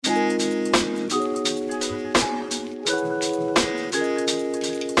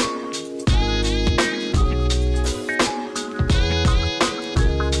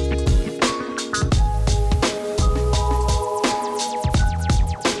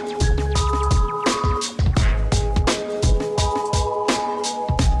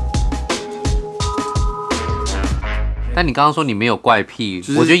但你刚刚说你没有怪癖，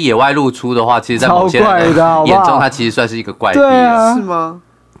我觉得野外露出的话，其实在某些人的眼中，它其实算是一个怪癖。对啊，是吗？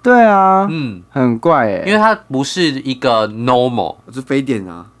对啊，很怪因为它不是一个 normal， 是非典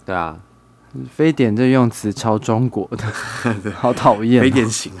啊。对啊，非典这用词超中国的，好讨厌。非典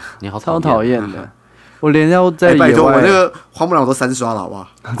型，你好超讨厌的。我连要在野外，拜托我那个花木兰我都3刷了，好不好？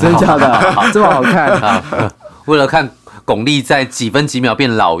真假的？这么好看？为了看巩俐在几分几秒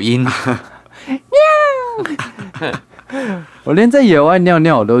变老鹰，我连在野外尿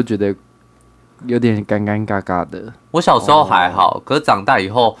尿我都觉得有点尴尴尬尬的。我小时候还好，可是长大以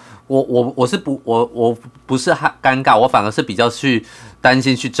后，我不是尴尬，我反而是比较去担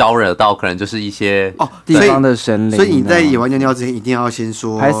心去招惹到可能就是一些地方的神灵。所以你在野外尿尿之前一定要先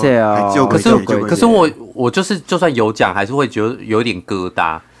说拍谁啊？可是我就是就算有讲，还是会觉得有点疙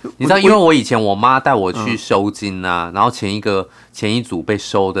瘩。你知道，因为我以前我妈带我去收金啊，然后前一组被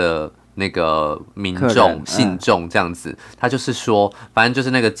收的那个民众信众这样子，他就是说，反正就是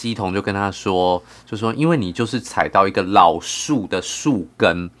那个乩童就跟他说，就说因为你就是踩到一个老树的树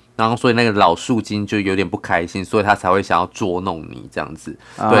根，然后所以那个老树精就有点不开心，所以他才会想要捉弄你这样子。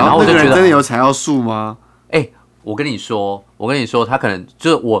对，然后我就觉得真的有踩到树吗？我跟你说，他可能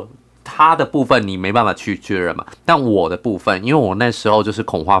就是他的部分你没办法去确认嘛，但我的部分，因为我那时候就是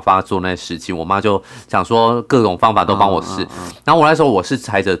恐慌发作那时期，我妈就想说各种方法都帮我试，然后我那时候我是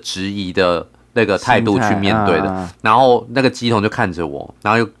采着质疑的那个态度去面对的，然后那个乩童就看着我，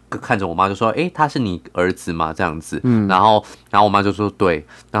然后又看着我妈就说：“他是你儿子吗？”这样子，然后我妈就说：“对。”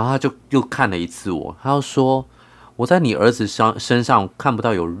然后他就又看了一次我，他就说：“我在你儿子身上看不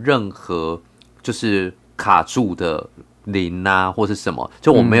到有任何就是卡住的。”灵啊，或是什么，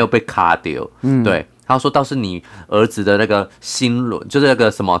就我没有被卡掉。对，他说倒是你儿子的那个心轮，就是那个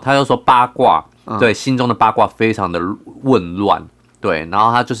什么，他又说八卦，对，心中的八卦非常的混乱。对，然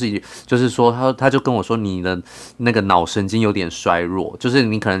后他就是说，他就跟我说，你的那个脑神经有点衰弱，就是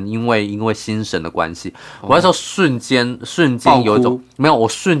你可能因为心神的关系。我那时候瞬间有一种没有，我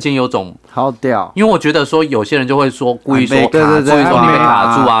瞬间有种好屌，因为我觉得说有些人就会说故意说，故意说你被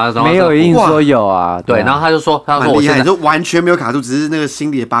卡住啊，然后没有硬说有啊，对，然后他就说我现在就完全没有卡住，只是那个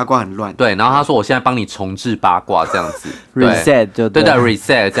心里的八卦很乱。对，然后他说我现在帮你重置八卦这样子，reset 就对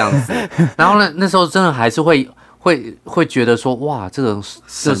reset 这样子，然后那时候真的还是会觉得说哇，这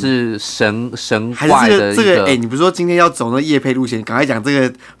是神怪的一个。这个你不是说今天要走那业配路线，赶快讲这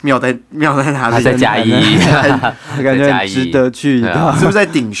个庙在哪里？还在嘉义，感觉很值得去一趟。是不是在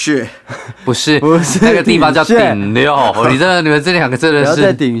顶穴？不是那个地方叫顶六。你们这两个真的是不要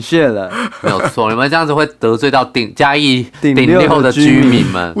再顶穴了，没有错。你们这样子会得罪到嘉义顶六的居民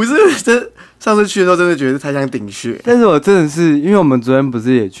们。不是上次去的时候真的觉得太像顶穴，但是我真的是因为我们昨天不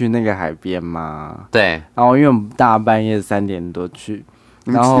是也去那个海边吗？对，然后因为我们大半夜3点多去，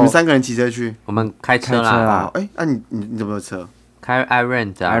然后你们3个人骑车去，我们开车啦。那你怎么有车？开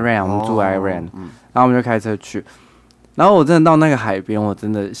Iron， 我们住 Iron， 然後我们就开车去，然后我真的到那个海边，我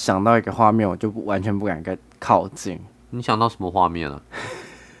真的想到一个画面，我就完全不敢靠近。你想到什么画面了？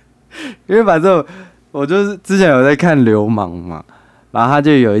因为反正我就是之前有在看《流氓》嘛。然后他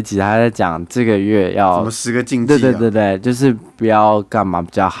就有一集他在讲这个月要什么10个禁忌，对，就是不要干嘛比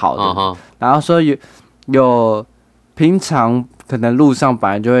较好的。然后说有平常可能路上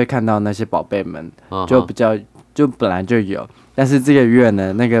本来就会看到那些宝贝们，就本来就有，但是这个月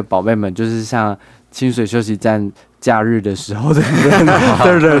呢，那个宝贝们就是像清水休息站假日的时候的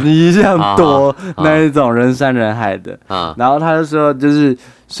人一样多，那一种人山人海的。然后他就说，就是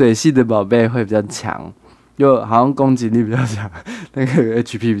水系的宝贝会比较强。就好像攻击力比较强，那个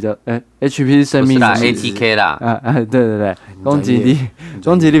HP 比较，HP 是生命啦 ATK 啦，对，攻击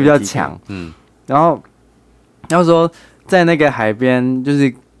力比较强，然后要说在那个海边，就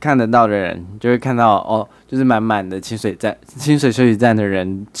是看得到的人，就会看到就是满满的清水休息站的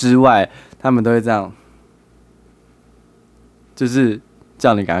人之外，他们都会这样，就是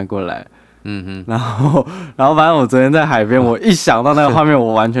叫你赶快过来。然后反正我昨天在海边，我一想到那个画面，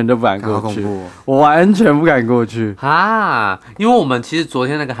我完全就不敢过去，我完全不敢过去啊！因为我们其实昨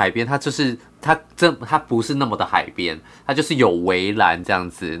天那个海边，它不是那么的海边，它就是有围栏这样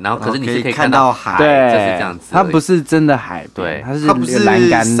子，然后可是你是可以看到海，对，就是这样子。它不是真的海边，它不是栏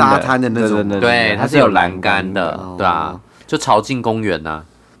杆的沙滩的那种，对，它是有栏杆的，对啊，就潮境公园呐。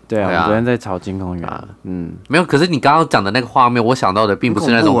对啊，我昨天在潮境公园。没有。可是你刚刚讲的那个画面，我想到的并不是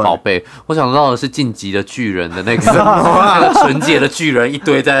那种宝贝，我想到的是晋级的巨人的那个那个纯洁的巨人一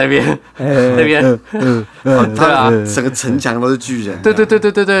堆在那边那边，对啊，整个城墙都是巨人。对，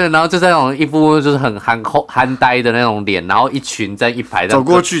然后就在那种一副就是很憨呆的那种脸，然后一群在一排走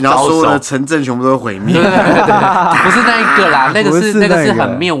过去，然后所有的城镇全部都会毁灭。对，不是那一个啦，那个是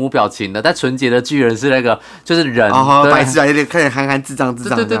很面无表情的，但纯洁的巨人是那个就是人，白痴啊，有点看起来憨憨智障。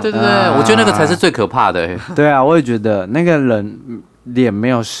对，我觉得那个才是最可怕的。对啊，我也觉得那个人脸没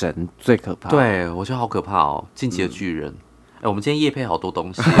有神最可怕。对，我觉得好可怕哦，晋级的巨人。我们今天业配好多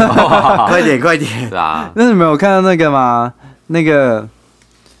东西，快点，对啊。那你们有看到那个吗？那个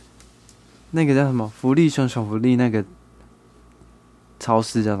叫什么？福利熊福利那个超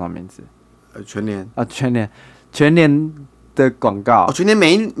市叫什么名字？全联啊，全联的广告，全年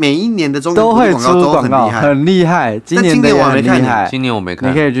每一年的中都会出广告，很厉害。今年的我还没看，今年我没看，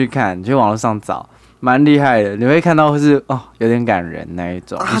你可以去看，你去网络上找，蛮厉害的。你会看到是有点感人那一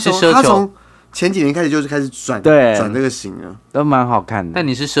种。你是奢求前几年开始就是开始转这个型了，都蛮好看的。但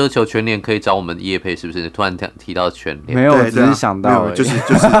你是奢求全联可以找我们业配，是不是？突然提到全联，没有，我只是想到而已，就是。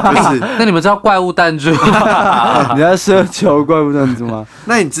那你们知道怪物弹珠？你在奢求怪物弹珠吗？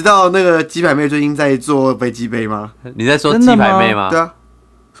那你知道那个鸡排妹最近在做飞机杯吗？你在说鸡排妹吗？对啊，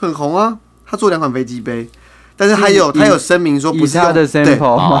很红啊，她做2款飞机杯。但是他有声明说不是他的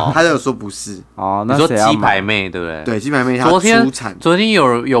sample 吗？他有说不是哦。你说鸡排妹对不对？对，鸡排妹她出产。昨天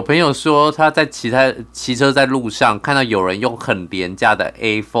有朋友说他在骑车在路上看到有人用很廉价的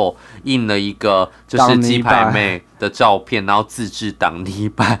A4 印了一个就是鸡排妹的照片，然后自制挡泥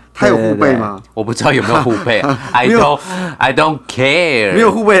板。他有护背吗？我不知道有没有护背。I don't care。没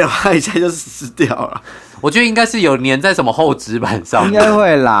有护背的话，一下就死掉了。我觉得应该是有粘在什么厚纸板上，应该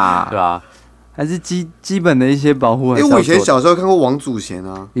会啦，对吧？还是基本的一些保护。因为我以前小时候看过王祖贤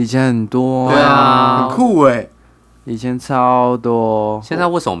啊，以前很多，对啊，很酷哎，以前超多。现在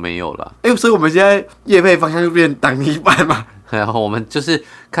为什么没有了？所以我们现在业配方向就变挡泥板嘛。然后我们就是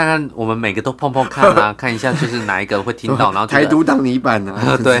看看，我们每个都碰看啊，看一下就是哪一个会听到，然后台独挡泥板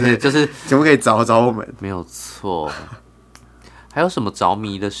啊，对，就是全部可以找我们，没有错。还有什么着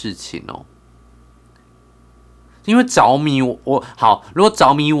迷的事情哦？因为着迷，如果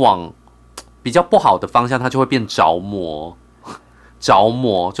着迷往比较不好的方向，它就会变着魔。着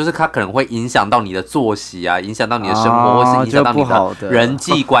魔就是它可能会影响到你的作息啊，影响到你的生活，或是影响到你的人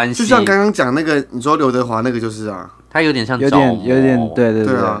际关系。就像刚刚讲那个，你说刘德华那个就是啊，他有点像着魔，有点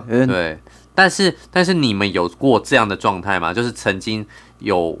对啊，对。但是你们有过这样的状态吗？就是曾经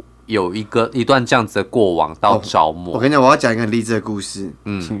有一段这样子的过往到着魔。我跟你讲，我要讲一个很励志的故事。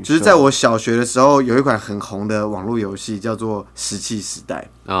就是在我小学的时候，有一款很红的网络游戏叫做《石器时代》。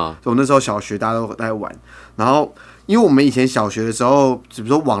我那时候小学大家都在玩，然后因为我们以前小学的时候，比如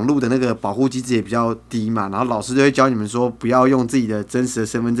说网络的那个保护机制也比较低嘛，然后老师就会教你们说不要用自己的真实的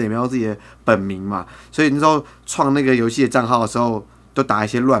身份证，也不要用自己的本名嘛，所以那时候创那个游戏的账号的时候，都打一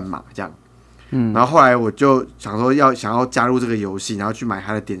些乱码这样。然后后来我就想说想要加入这个游戏，然后去买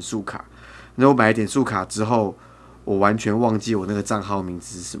它的点数卡。然后我买了点数卡之后，我完全忘记我那个账号名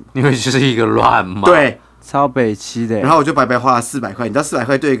字是什么，因为就是一个乱码。对，超北七的。然后我就白白花了400块，你知道400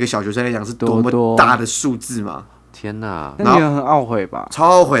块对一个小学生来讲是多么大的数字吗？天哪！那你很懊悔吧？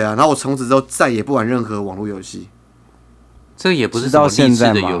超懊悔啊！然后我从此之后再也不玩任何网络游戏。这也不是什么励志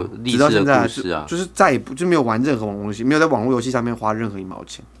的励志的故事啊，就是再也就没有玩任何网络游戏，没有在网络游戏上面花任何1毛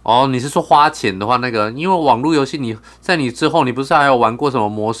钱。哦，你是说花钱的话，那个因为网络游戏你在你之后，你不是还有玩过什么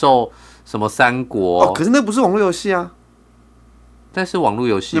魔兽、什么三国？哦，可是那不是网络游戏啊。但是网络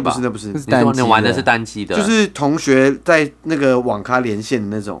游戏吧？那不是，你说你玩的是单机的，就是同学在那个网咖连线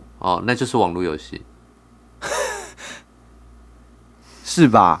的那种。哦，那就是网络游戏。是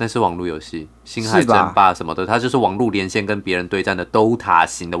吧？那是网络游戏，星海争霸什么的，它就是网络连线跟别人对战的 DOTA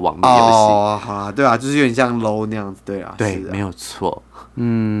型的网络游戏。哦，好啊，对啊，就是有点像 LOL 那样子，对啊，对，没有错。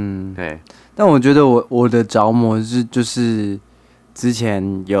对。但我觉得我的着魔就是之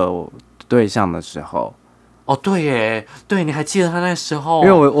前有对象的时候。哦，对耶，对，你还记得他那时候？因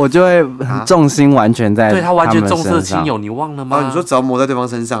为我就会重心完全在对他完全重色轻友，你忘了吗？你说着魔在对方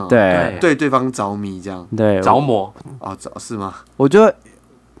身上，对对方着迷这样，对着魔是吗？我觉得，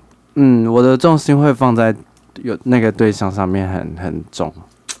我的重心会放在有那个对象上面很重。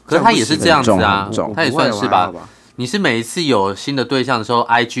可是他也是这样子啊，他也算是吧。你是每一次有新的对象的时候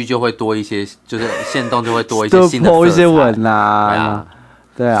 ，IG 就会多一些，就是限动就会多一些新的色彩，一些文啊。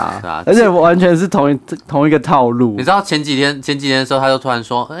对啊，而且完全是同一个套路。你知道前几天的时候，他就突然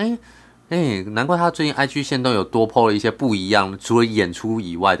说：“难怪他最近 IG 限动有多 po 了一些不一样，除了演出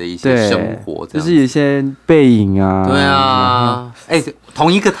以外的一些生活，就是一些背影啊。对啊，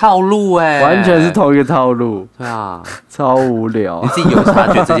同一个套路完全是同一个套路。对啊，超无聊。你自己有察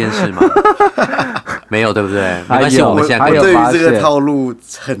觉这件事吗？没有，对不对？没关系，我们现在对于这个套路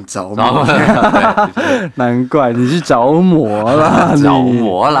很着魔。难怪你是着魔啦，着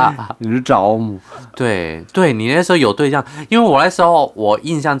魔啦，你是着魔。对，你那时候有对象，因为我那时候我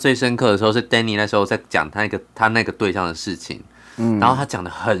印象最深刻的时候是 Danny 那时候在讲他那个对象的事情，然后他讲的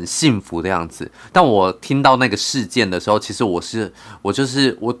很幸福的样子，但我听到那个事件的时候，其实我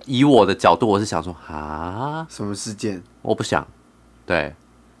以我的角度，我是想说啊，什么事件？我不想，对，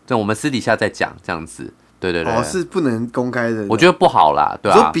这我们私底下再讲这样子。对，是不能公开的。我觉得不好啦，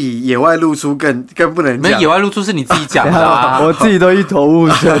对啊。说比野外露出更不能讲。没野外露出是你自己讲的啊，我自己都一头雾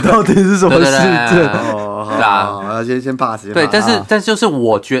水，到底是什么事件？对啊，先 pass。对，但是就是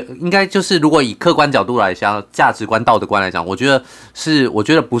我觉得应该就是如果以客观角度来讲，价值观、道德观来讲，我觉得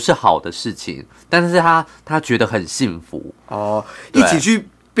不是好的事情，但是他觉得很幸福一起去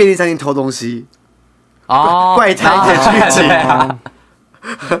便利商店偷东西怪胎的剧情。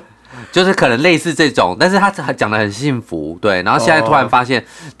就是可能类似这种，但是他讲得很幸福，对。然后现在突然发现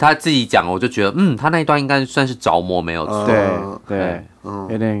他自己讲，我就觉得，他那一段应该算是着魔，没有错。对，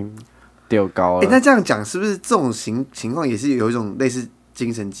有点丢高了。那这样讲是不是这种情况也是有一种类似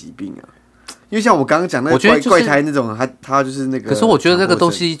精神疾病啊？因为像我刚刚讲那个怪胎那种，他就是那个。可是我觉得这个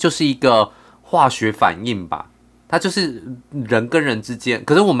东西就是一个化学反应吧。它就是人跟人之间，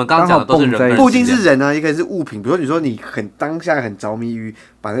可是我们刚刚讲的都是人跟人之间，不一定是人啊，也可以是物品。比如说，你说你当下很着迷于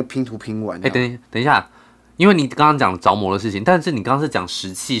把那个拼图拼完。等一下，因为你刚刚讲着魔的事情，但是你刚刚是讲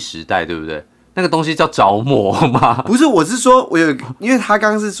石器时代，对不对？那个东西叫着魔吗？不是，我是说，因为他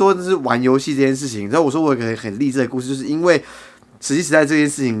刚刚是说的是玩游戏这件事情，然后我说我有个很励志的故事，就是因为石器时代这件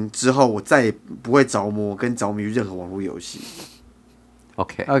事情之后，我再也不会着魔跟着迷于任何网络游戏。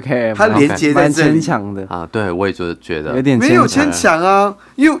OK， 它连接在这里，牵强的啊，对，我也觉得有点没有牵强啊，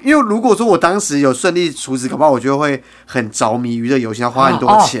因为如果说我当时有顺利处置，搞不好我就会很着迷于这游戏，要花很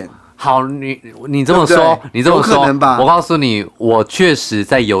多钱。好，你这么说，你这么说，我告诉你，我确实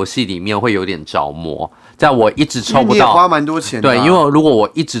在游戏里面会有点着魔，在我一直抽不到，你也花蛮多钱的。对，因为如果我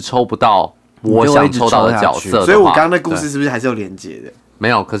一直抽不到我想抽到的角色的话，所以我刚刚的故事是不是还是有连接的？没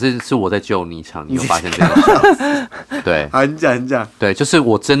有，可是我在救你一场，你有发现这个？对，很讲，对，就是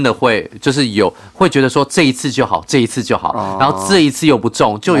我真的会，就是会觉得说这一次就好，然后这一次又不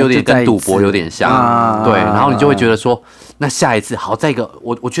中，就有点跟赌博有点像，对，然后你就会觉得说，那下一次好，再一个，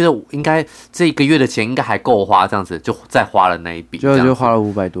我觉得应该这一个月的钱应该还够花，这样子就再花了那一笔，就花了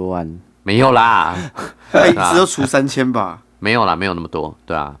500多万，没有啦，一次都出3000吧，没有啦，没有那么多，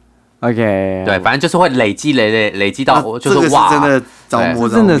对啊。OK， 对，反正就是会累积到，就是哇，真的着魔，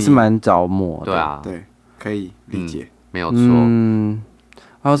真的是蛮着魔的。对啊，对，可以理解，没有错。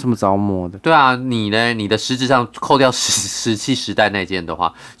还有什么着魔的？对啊，你呢？你的实质上扣掉石器时代那件的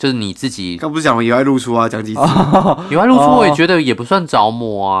话，就是你自己。刚不是讲了野外露出啊，讲几次？野外露出我也觉得也不算着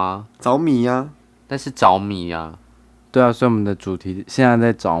魔啊，着迷啊，但是着迷啊。对啊，所以我们的主题现在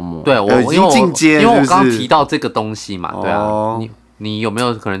在着魔。对，已经进阶，因为我刚刚提到这个东西嘛，对啊，你有没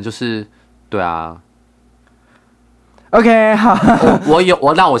有可能就是对啊 ？OK， 好，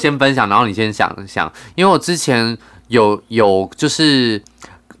那我先分享，然后你先想想，因为我之前有就是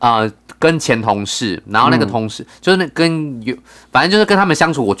跟前同事，然后那个同事就是反正就是跟他们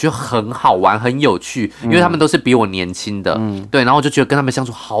相处，我觉得很好玩，很有趣，因为他们都是比我年轻的，对，然后我就觉得跟他们相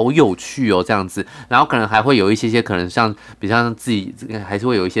处好有趣哦，这样子，然后可能还会有一些可能比较自己还是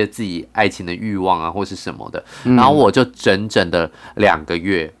会有一些自己爱情的欲望啊，或是什么的，然后我就整的2个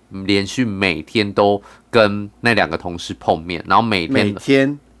月，连续每天都跟那2个同事碰面，然后每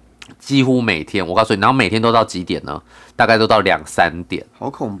天几乎每天，我告诉你，然后每天都到几点呢？大概都到2、3点，好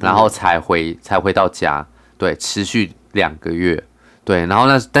恐怖。然后才回到家，对，持续2个月，对，然后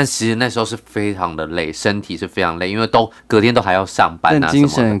但其实那时候是非常的累，身体是非常累，因为隔天都还要上班啊，但精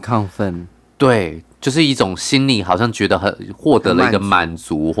神很亢奋，对，就是一种心里好像觉得获得了一个满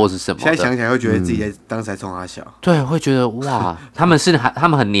足或是什么的。现在想起来会觉得自己在当时在冲他笑，对，会觉得哇，他们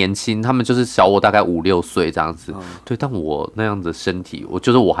很年轻，他们就是小我大概5、6岁这样子，对，但我那样子身体，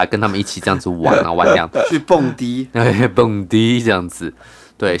我还跟他们一起这样子玩啊玩这样去蹦迪，蹦迪这样子，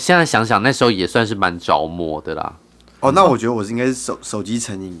对，现在想想那时候也算是蛮着魔的啦。那我觉得我应该是手机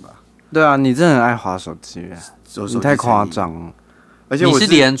成瘾吧。对啊，你真的很爱滑手机，你太夸张了。而且你是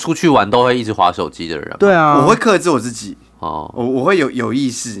连出去玩都会一直滑手机的人吗？对啊，我会克制我自己。我会有意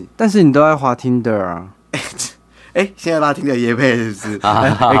识。但是你都在滑 Tinder 啊？现在拉 Tinder 业配是不是？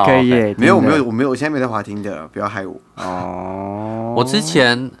可以耶。没有，我现在没有在滑 Tinder，不要害我。我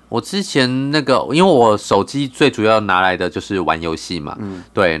之前那个，因为我手机最主要拿来的就是玩游戏嘛，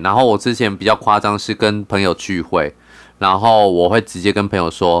对。然后我之前比较夸张是跟朋友聚会，然后我会直接跟朋友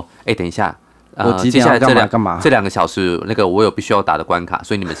说，等一下。接下来这2个小时，那个我有必须要打的关卡，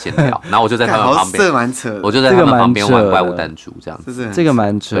所以你们先聊，然后我就在他们旁边，我就在他们旁边玩怪物弹珠这样子，这个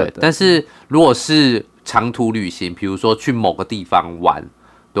蛮扯的。但是如果是长途旅行，比如说去某个地方玩，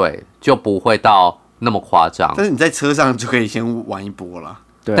对，就不会到那么夸张。但是你在车上就可以先玩一波了。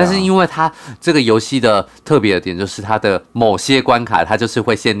对啊，但是因为它这个游戏的特别的点就是它的某些关卡，它就是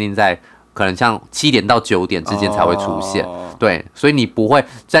会限定在可能像7点到9点之间才会出现。对，所以你不会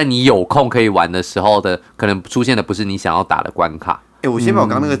在你有空可以玩的时候的，可能出现的不是你想要打的关卡。我先把我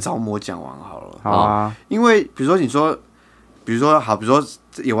刚刚那个着魔讲完好了。好啊，因为比如说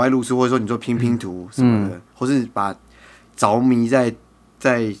野外露宿，或者说你说拼图什么的，或是把着迷在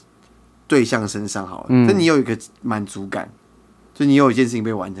对象身上好了，但你有一个满足感，就你有一件事情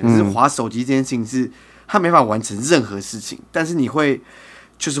被完成。可是滑手机这件事情是它没法完成任何事情，但是你会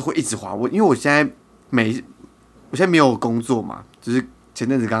一直滑。因为我现在没有工作嘛，就是前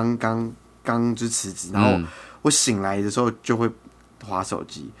阵子刚就辞职，然后我醒来的时候就会滑手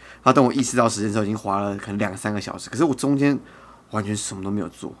机，然后等我意识到时间的时候，已经滑了可能2-3个小时，可是我中间完全什么都没有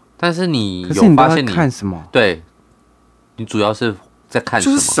做。但是你有发现你看什么？对，你主要是在看什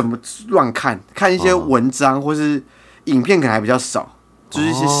么？就是什么乱看一些文章或是影片，可能还比较少，就是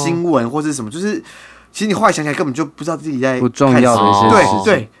一些新闻或是什么，就是其实你后来想起来根本就不知道自己在看不重要的一些事情。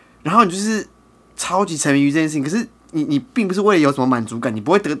对，然后你就是超级沉迷于这件事情，可是你并不是为了有什么满足感，你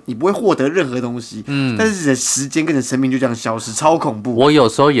不会获得任何东西，但是你的时间跟你的生命就这样消失，超恐怖。我有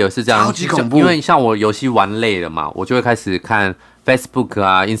时候也是这样，超级恐怖。因为像我游戏玩累了嘛，我就会开始看 Facebook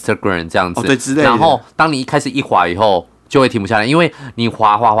啊、Instagram 这样子，对之类的。然后当你一开始一滑以后，就会停不下来，因为你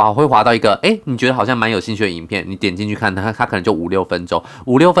滑会滑到一个你觉得好像蛮有兴趣的影片，你点进去看它可能就5-6分钟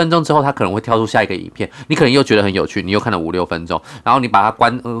，5-6分钟之后它可能会跳出下一个影片，你可能又觉得很有趣，你又看了5-6分钟，然后你把它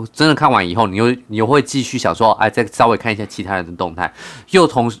真的看完以后，你又会继续想说，再稍微看一下其他人的动态，又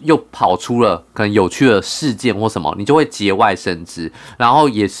跑出了可能有趣的事件或什么，你就会节外生枝，然后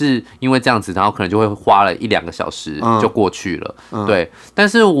也是因为这样子，然后可能就会花了1-2个小时就过去了，对。但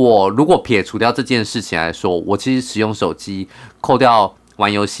是我如果撇除掉这件事情来说，我其实使用手机扣掉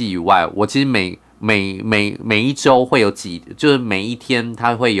玩游戏以外，我其实每一周会有就是每一天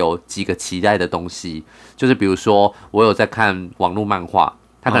它会有几个期待的东西，就是比如说我有在看网络漫画，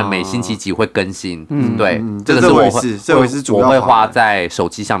它可能每星期几会更新，对，这个是我会花在手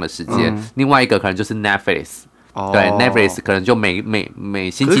机上的时间。另外一个可能就是 Netflix。对 ，Netflix 可能就每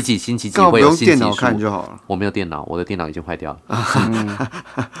星期几会有新集数。电脑看就好了。我没有电脑，我的电脑已经坏掉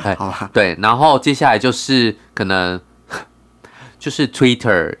了。对，然后接下来就是可能就是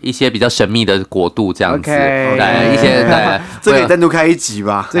Twitter 一些比较神秘的国度这样子，对，一些对，这可以单独开一集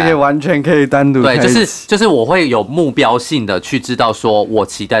吧？这个完全可以单独开一集。对，就是我会有目标性的去知道说我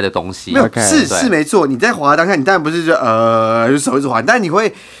期待的东西。没有，是没错。你在滑当下，你当然不是就手一直滑，但你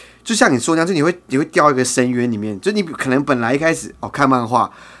会。就像你说那样，就你会掉一个深渊里面。就你可能本来一开始看漫画，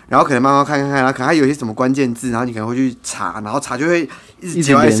然后可能慢慢看，然后可能它有一些什么关键字，然后你可能会去查，然后查就会一直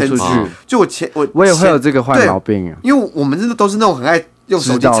节外生枝。就我也会有这个坏毛病啊，因为我们都是那种很爱用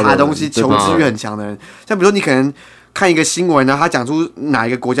手机查东西、求知欲很强的人。像比如说你可能看一个新闻，然后他讲出哪一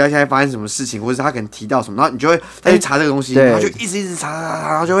个国家现在发生什么事情，或者是他可能提到什么，然后你就会再去查这个东西，然后就一直查，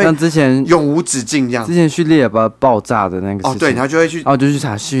然后就会像之前永无止境这样。之前叙利亚爆炸的那个事情，对，然后就会去，就去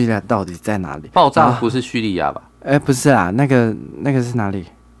查叙利亚到底在哪里。爆炸不是叙利亚吧？不是啊，那个是哪里？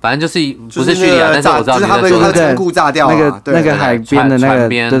反正就是不是叙利亚，但是我知道就是他们仓库炸掉，那个海边的那个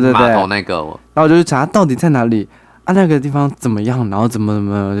对码头那个，然后我就去查到底在哪里。那个地方怎么样？然后怎么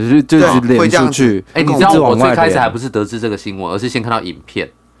就一直连出去。你知道我最开始还不是得知这个新闻，而是先看到影片。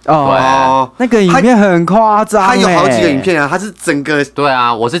那个影片很夸张，它有好几个影片啊，它是整个对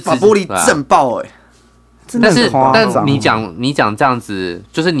啊，我是把玻璃震爆但你讲这样子，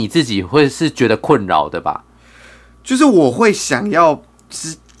就是你自己会是觉得困扰的吧？就是我会想要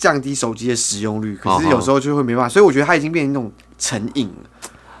是降低手机的使用率，可是有时候就会没办法，所以我觉得它已经变成那种成瘾了。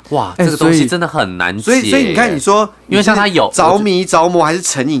哇，这个东西真的很难解。所以你看，你说，因为像他有着迷、着魔还是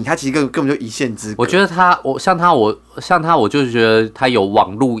成瘾，他其实根本就一线之隔。我觉得像他，我就觉得他有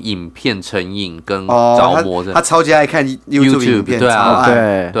网络影片成瘾跟着魔的。他超级爱看 YouTube 影片，对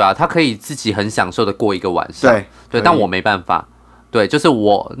啊，他可以自己很享受的过一个晚上。对，但我没办法。对，就是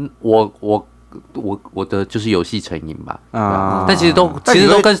我的就是游戏成瘾吧。但其实都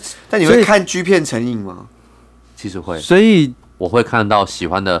跟，但你会看 G 片成瘾吗？其实会，所以。我会看到喜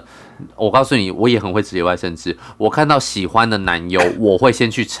欢的我告诉你，我也很会职业外生枝。我看到喜欢的男优，我会先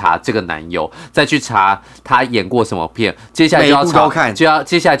去查这个男优，再去查他演过什么片，接下来就要查，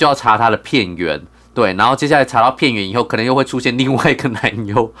接下来就要查他的片源。对，然后接下来查到片源以后，可能又会出现另外一个男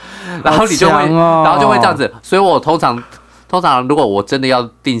优，然后你就会，然后就会这样子。所以我通常如果我真的要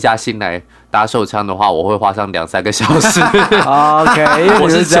定下心来打手枪的话，我会花上2-3个小时。OK， 我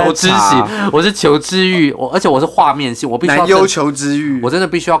是求知型，我是求知欲，而且我是画面性，我必须要男优求知欲，我真的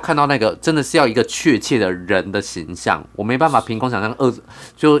必须要看到那个，真的是要一个确切的人的形象，我没办法凭空想象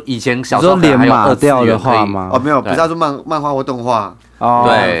就以前小时候脸码掉的话吗？哦，没有，不是说漫画或动画，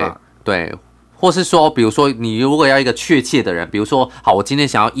对。或是说，比如说，你如果要一个确切的人，比如说，好，我今天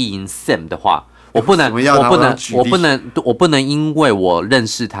想要意淫 Sam 的话，我不能因为我认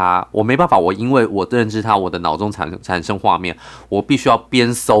识他，我没办法，我因为我认识他，我的脑中产生画面，我必须要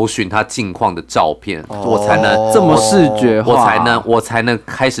边搜寻他近况的照片，我才能这么视觉化，我才能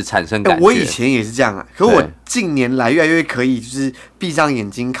开始产生感觉。我以前也是这样啊，可我近年来越来越可以，就是闭上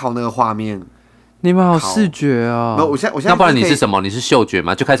眼睛靠那个画面。你们好视觉哦！我现在，要不然你是什么？你是嗅觉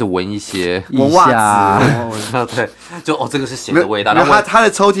吗？就开始闻一些闻袜子，对，就这个是血的味道。然后他的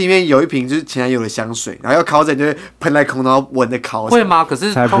抽屉里面有一瓶就是前男友的香水，然后要烤着你就会喷在空，然后闻着烤。会吗？可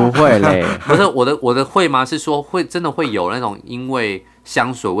是才不会嘞！不是我的会吗？是说会真的会有那种因为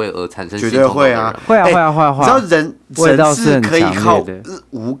香水味而产生绝对会啊，会啊！你知道人是可以靠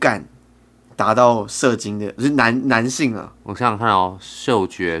五感达到射精的，就是男性啊。我想想看哦，嗅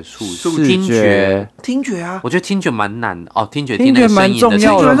觉、听觉啊，我觉得听觉蛮难的哦，听觉蛮重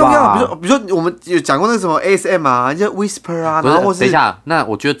要的吧？比如说我们有讲过那个什么 ASM 啊，就 whisper 啊，然后或是等一下，那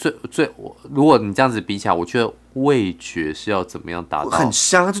我觉得如果你这样子比起来，我觉得味觉是要怎么样达到？很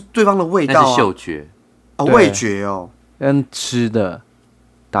香，就对方的味道。那是嗅觉哦，味觉哦，跟吃的。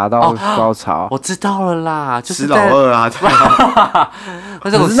达到高潮，我知道了啦，就是吃老二啊，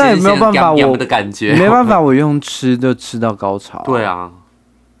那种那也没有办法，我的感觉没办法，我用吃就吃到高潮。对啊，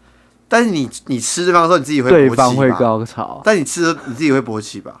但是你吃对方的时候，你自己会对方会高潮，但你吃的你自己会勃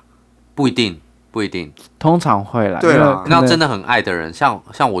起吧？不一定，通常会啦。对啊，那真的很爱的人，像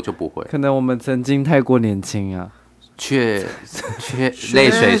我就不会。可能我们曾经太过年轻啊。却泪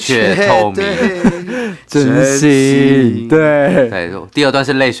水却透明，真心对。第二段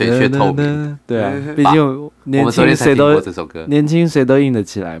是泪水却透明，对啊，毕竟年轻年轻谁都硬得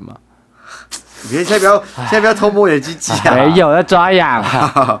起来嘛。你现在不要偷摸你的鸡鸡啊！没有要抓痒。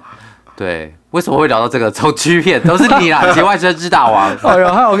对，为什么会聊到这个？从G片都是你啦，节外生枝大王。哎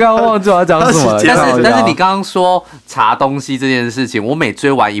呦，害我刚刚忘记我要讲什么了。但是你刚刚说查东西这件事情，我每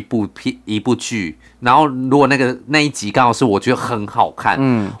追完一部剧。然后，如果那一集刚好是我觉得很好看，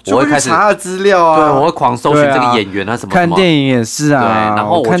我会开始查资料啊，对，我会狂搜寻这个演员啊什么。看电影也是啊，对，然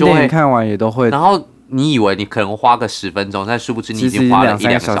后我就会看完也都会。然后你以为你可能花个10分钟，但殊不知你已经花了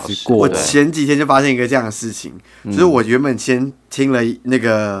1-2个小时过。我前几天就发现一个这样的事情，就是我原本先听了那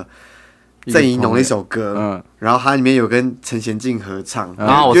个郑宜农的一首歌，然后它里面有跟陈贤进合唱，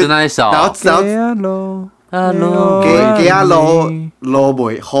然后我是那一首，然后给他搂不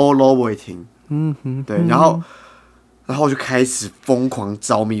停。对，然后我就开始疯狂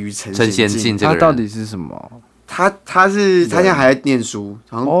着迷于陈贤进这个人。他到底是什么？他现在还在念书，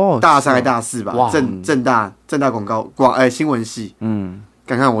好像大3还大4吧。正大广告新闻系。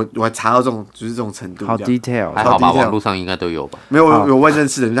刚刚我还查到就是这种程度。好 detail， 还好吧？网络上应该都有吧？没有问认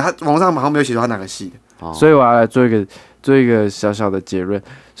识的人，他网上好像没有写到他哪个系的。所以我要来做一个小小的结论。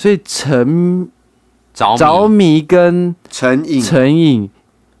所以着迷跟成瘾。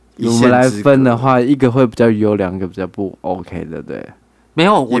我们来分的话，一个会比较优，两个比较不 OK 的，对。没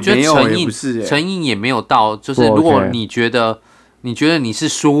有，我觉得成瘾也没有到，就是如果你觉得你是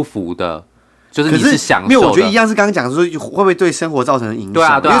舒服的，就是你是享受的。没有，我觉得一样是刚刚讲说会不会对生活造成影响。对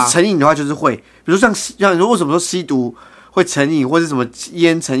啊，因为成瘾的话就是会，比如像为什么说吸毒会成瘾，或者什么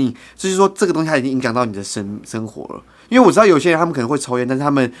烟成瘾，就是说这个东西它已经影响到你的生活了。因为我知道有些人他们可能会抽烟，但是他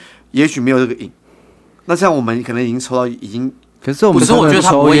们也许没有这个瘾。那像我们可能已经抽到已经。可是我觉得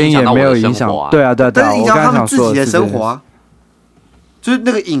抽烟也没有影响，对啊，但是影响到他们自己的生活啊，就是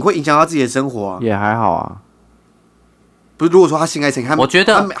那个瘾会影响到自己的生活啊，也还好啊。不是，如果说他性爱成瘾，我觉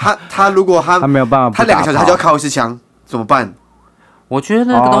得他如果他没有办法，他2个小时他就要靠1支枪，怎么办？我觉得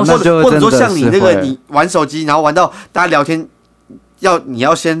那个东西，或者说像你那个你玩手机，然后玩到大家聊天，你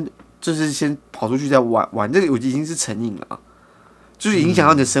要先跑出去再玩，这个我已经是成瘾了，就是影响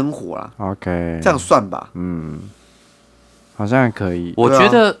到你的生活了。OK， 这样算吧，好像还可以。我觉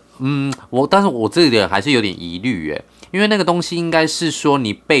得，但是我这点还是有点疑虑耶，因为那个东西应该是说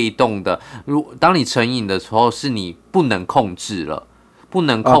你被动的，当你成瘾的时候，是你不能控制了，不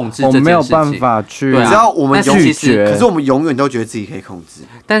能控制这件事情，我没有办法去，只要我们拒绝，可是我们永远都觉得自己可以控制。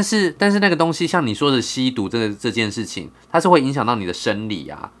但是那个东西，像你说的吸毒这件事情，它是会影响到你的生理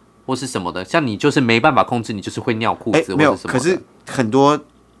啊，或是什么的。像你就是没办法控制，你就是会尿裤子，没有。或者什么的。可是很多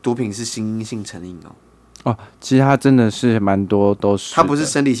毒品是心因性成瘾哦，其实它真的是蛮多都是，它不是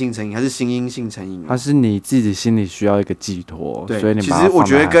生理性成瘾，它是心因性成瘾。它是你自己心里需要一个寄托，对，所以你其实我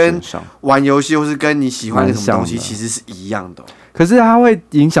觉得跟玩游戏或是跟你喜欢的什么东西其实是一样的。可是它会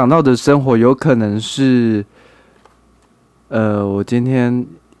影响到的生活，有可能是，我今天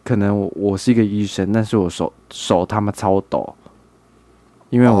可能我是一个医生，但是我手他妈超抖，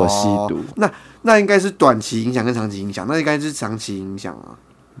因为我吸毒。那应该是短期影响跟长期影响，那应该是长期影响啊。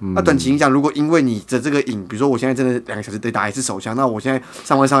那短期影响，如果因为你的这个瘾，比如说我现在真的2个小时得打一次手枪，那我现在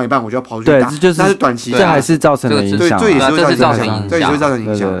上班上一半我就要跑出去打，那是短期，这还是造成了影响，对，也是会造成影响，对，也会造成影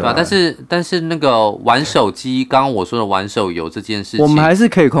响，对吧？但是那个玩手机，刚刚我说的玩手游这件事情，我们还是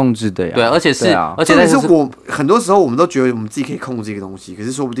可以控制的呀。对，而且是我很多时候我们都觉得我们自己可以控制一个东西，可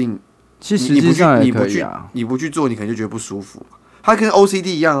是说不定其实实际上也可以啊，你不去做，你可能就觉得不舒服。它跟 OCD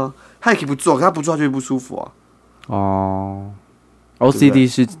一样啊，它也可以不做，可它不做它就会不舒服啊。哦。OCD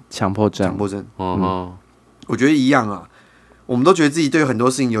是强迫症，我觉得一样啊。我们都觉得自己对很多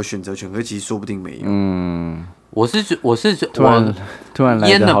事情有选择权，可是其实说不定没有。我突然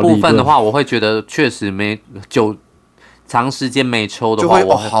烟的部分的话，我会觉得确实长时间没抽的话，就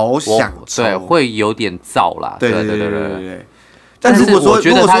会好想抽，对，会有点燥啦。对。但是我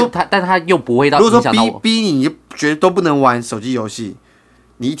觉得但他又不会到影响到我。如果说逼你觉得都不能玩手机游戏。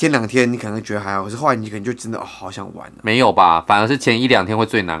你1天2天你可能觉得还好，可是后来你可能就真的好想玩了。没有吧？反而是前1-2天会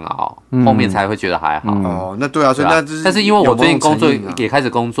最难熬，后面才会觉得还好。哦，那对啊，所以那但是因为我最近工作也开始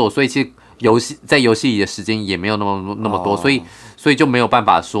工作，所以其实在游戏里的时间也没有那么多，所以就没有办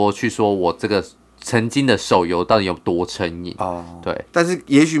法去说我这个曾经的手游到底有多成瘾。对。但是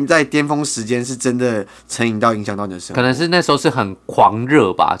也许在巅峰时间是真的成瘾到影响到你的生活，可能是那时候是很狂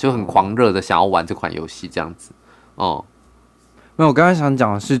热吧，就很狂热的想要玩这款游戏这样子。没有，我刚才想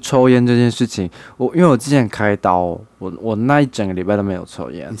讲的是抽烟这件事情。因为我之前开刀，我那一整个礼拜都没有抽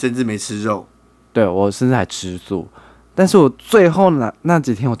烟，你甚至没吃肉。对，我甚至还吃素，但是我最后那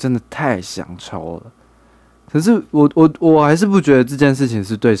几天我真的太想抽了。可是我还是不觉得这件事情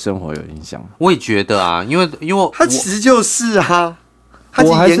是对生活有影响。我也觉得啊，因为它其实就是啊，它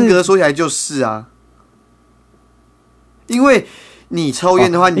其实严格说起来就是啊，因为。你抽烟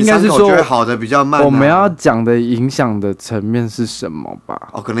的话，你伤口就会好的比较慢。我们要讲的影响的层面是什么吧？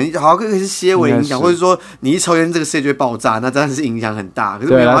可能好像可以是些微影响，或者说你一抽烟，这个世界就会爆炸，那真的是影响很大。可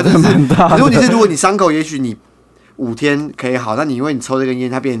是没有，它就是。可是问题是，如果你伤口也许你5天可以好，那你因为你抽这根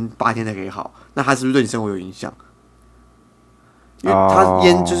烟，它变成8天才可以好，那它是不是对你生活有影响？因为它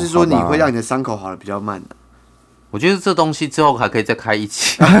烟就是说你会让你的伤口好的比较慢的。我觉得这东西之后还可以再开一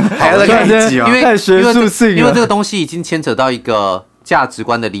集，还要再开一集啊！因为学术性，因为这个东西已经牵扯到一个价值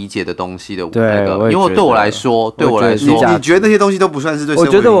观的理解的东西的那个，因为对我来说，你觉得那些东西都不算是对生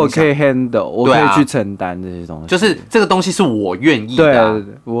活有影响？我觉得我可以 handle， 我可以去承担这些东西。就是这个东西是我愿意的，对，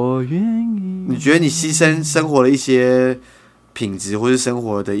我愿意。你觉得你牺牲生活的一些品质，或是生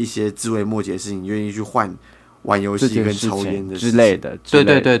活的一些枝微末节的事情，你愿意去换？玩游戏跟抽烟的之类的，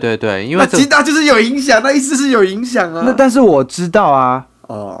对，因为那就是有影响，那意思是有影响啊。那但是我知道啊，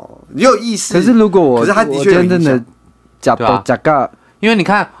你有意识。可是如果可是他的确有影响，真的假个，因为你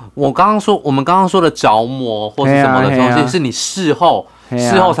看我们刚刚说的着魔或是什么的东西，是你事后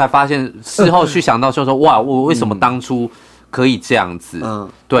才发现，事后去想到说哇，我为什么当初可以这样子？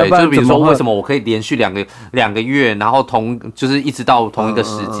对，就比如说为什么我可以连续两个月，然后就是一直到同一个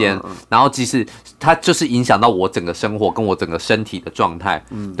时间，然后即使它就是影响到我整个生活跟我整个身体的状态，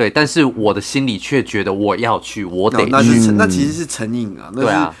对，但是我的心里却觉得我要去，我得去，那其实是成瘾啊，对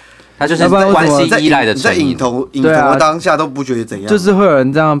啊。它就是关系依赖的成瘾，在瘾头的当下都不觉得怎样，就是会有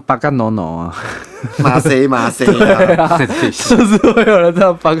人这样巴干挠挠啊，骂谁啊，就是会有人这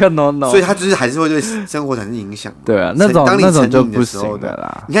样巴干挠挠，所以他就是还是会对生活产生影响。对啊，那种就不行的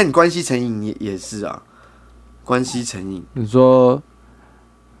啦。你看你关系成瘾也是啊，关系成瘾，你说。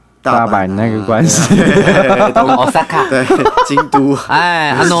大阪那个关系，Osaka 对，京都，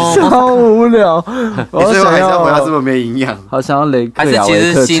超无聊。我最后还是要回到这么没营养，好想要雷克雅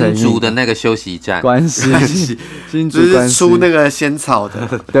维克成瘾，还是其实新竹的那个休息站关系，新竹就是出那个仙草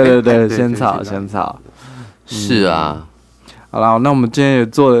的，对，仙草，是啊。好了，那我们今天也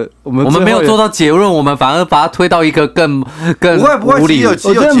做了，我们没有做到结论，我们反而把它推到一个更无理。我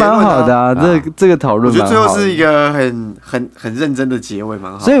觉得蛮好的啊，这个讨论，我觉得最后是一个很认真的结尾，蛮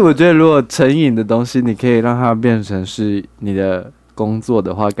好。所以我觉得，如果成瘾的东西，你可以让它变成是你的工作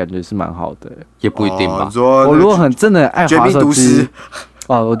的话，感觉是蛮好的。也不一定吧。我如果真的爱滑手机，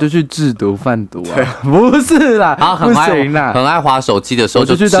我就去制毒贩毒啊！不是啦，然后很爱滑手机的时候，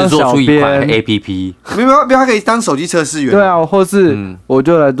就制作出一款 APP。没有，他可以当手机测试员。对啊，或是我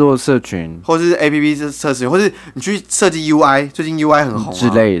就来做社群，或是 APP 测试员，或是你去设计 UI， 最近 UI 很红之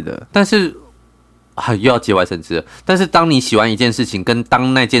类的。但是又要节外生枝了。但是当你喜欢一件事情，跟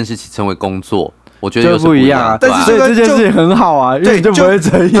当那件事情成为工作。我觉得又是不一样啊，但是所以这件事情很好啊，因为你就不会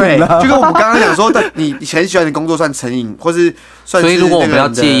成瘾了。就跟我们刚刚讲说，你很喜欢的工作算成瘾，或是算是。所以如果我们要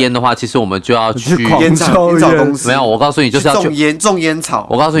戒烟的话，其实我们就要去烟草公司。没有，我告诉你就是要去种烟草。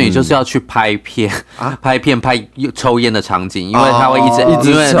我告诉你就是要去拍片拍抽烟的场景，因为他会一直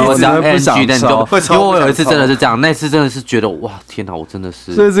因为如果只要 NG 的你就，因为我有一次真的是这样，那次真的是觉得哇天哪，我真的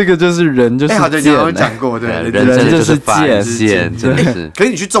是。所以这个就是人就是贱，我讲过对，人真的就是贱，真的是。可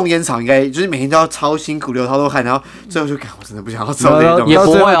是你去种烟草，应该就是每天都要超辛苦流超多汗，然后最后就我真的不想要抽这些东西。也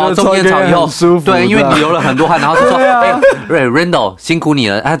不会哦，种烟草以后对，因为你流了很多汗，然后就说Randall 辛苦你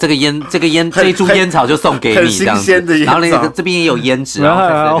了，这一株烟草就送给你这样子，然后那个这边也有烟纸，然后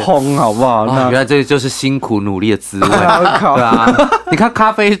还要烘好不好？原来这就是辛苦努力的滋味，对啊。你看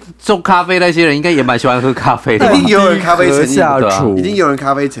种咖啡那些人应该也蛮喜欢喝咖啡的，一定有人咖啡成瘾，一定有人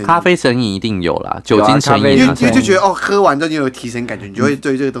咖啡成瘾，咖啡成瘾一定有啦，酒精成瘾，因为就觉得喝完之后你有提神感觉，你就会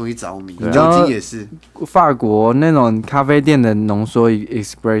对这个东西着迷。酒精也是，法国那种咖啡店的浓缩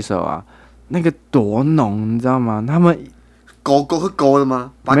espresso 啊，那个多浓，你知道吗？他们会勾的吗？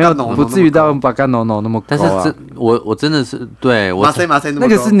没有，不至于到把干浓那么勾。但是我真的是对我那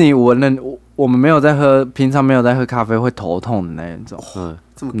个是你闻了，我们没有在喝，平常没有在喝咖啡会头痛的那一种，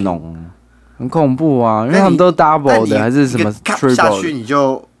这么浓，很恐怖啊！因为他们都 double 的还是什么 triple 下去你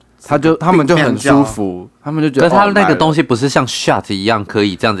就。他们就很舒服，他们就觉得。可是他那个东西不是像 shot 一样可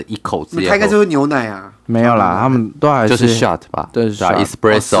以这样子一口直接喝。他应该就是牛奶啊。没有啦，他们都还是就是 shot 吧，对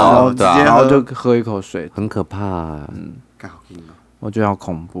 ，espresso， 对啊，然后就喝一口水，很可怕。我觉得好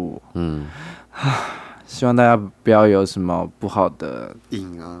恐怖。希望大家不要有什么不好的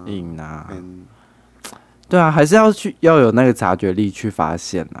瘾啊。对啊，还是要有那个察觉力去发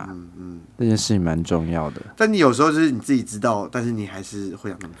现啊。这件事情蛮重要的，但你有时候就是你自己知道，但是你还是会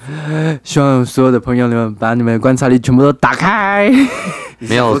想那么做。希望所有的朋友们把你们的观察力全部都打开，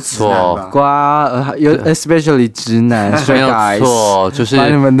没有错。有 especially 直男，没有错，就是把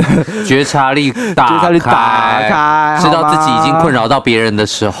你们的觉察力打开，知道自己已经困扰到别人的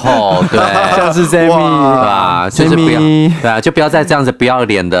时候，对，像是 Sammy， 对吧？就是不要，对啊，就不要再这样子不要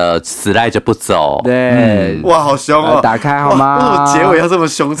脸的死赖着不走。对，哇，好凶哦！打开好吗？结尾要这么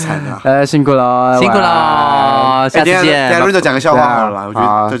凶残啊！辛苦了，辛苦了，下次见。等下Randall讲个笑话好了，我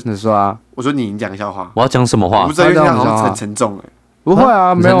觉得你说啊，我说你讲个笑话，我要讲什么话？我不知道，因为好像很沉重哎。不会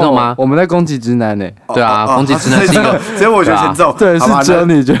啊，没有吗？我们在攻击直男呢。对啊，攻击直男是一个，所以我觉得沉重。对，是只有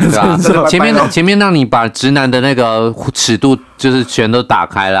你觉得沉重。前面让你把直男的那个尺度就是全都打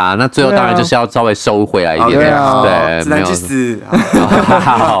开啦，那最后当然就是要稍微收回来一点。对，直男去死，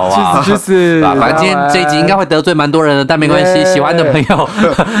好啊，去死。反正今天这一集应该会得罪蛮多人的，但没关系，喜欢的朋友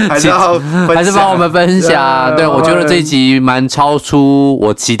还是帮我们分享。对，我觉得这一集蛮超出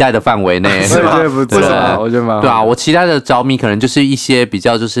我期待的范围内，是吧？不错，我觉得蛮好。对啊，我期待的着迷可能就是一些比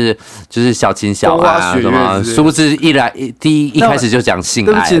较就是小情小爱啊什么，殊不知一开始就讲性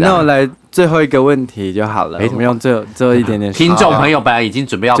爱。对不起，那我来最后一个问题就好了。我们用最后一点点。听众朋友本来已经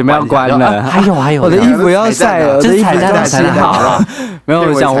准备要关了，还有，我的衣服要晒了，我的衣服要洗好了。没有，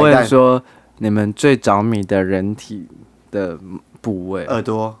我想问说，你们最着迷的人体的部位？耳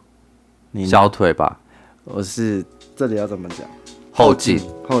朵，小腿吧。我是这里要怎么讲？后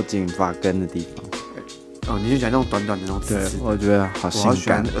颈发根的地方。哦，你就喜欢那种短短的那种姿势？对，我觉得好性感。我好喜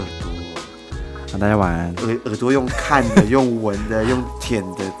欢耳朵。好，大家晚安。耳朵用看的，用闻的，用舔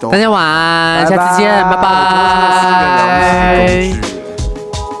的都。大家晚安，下次见，拜拜。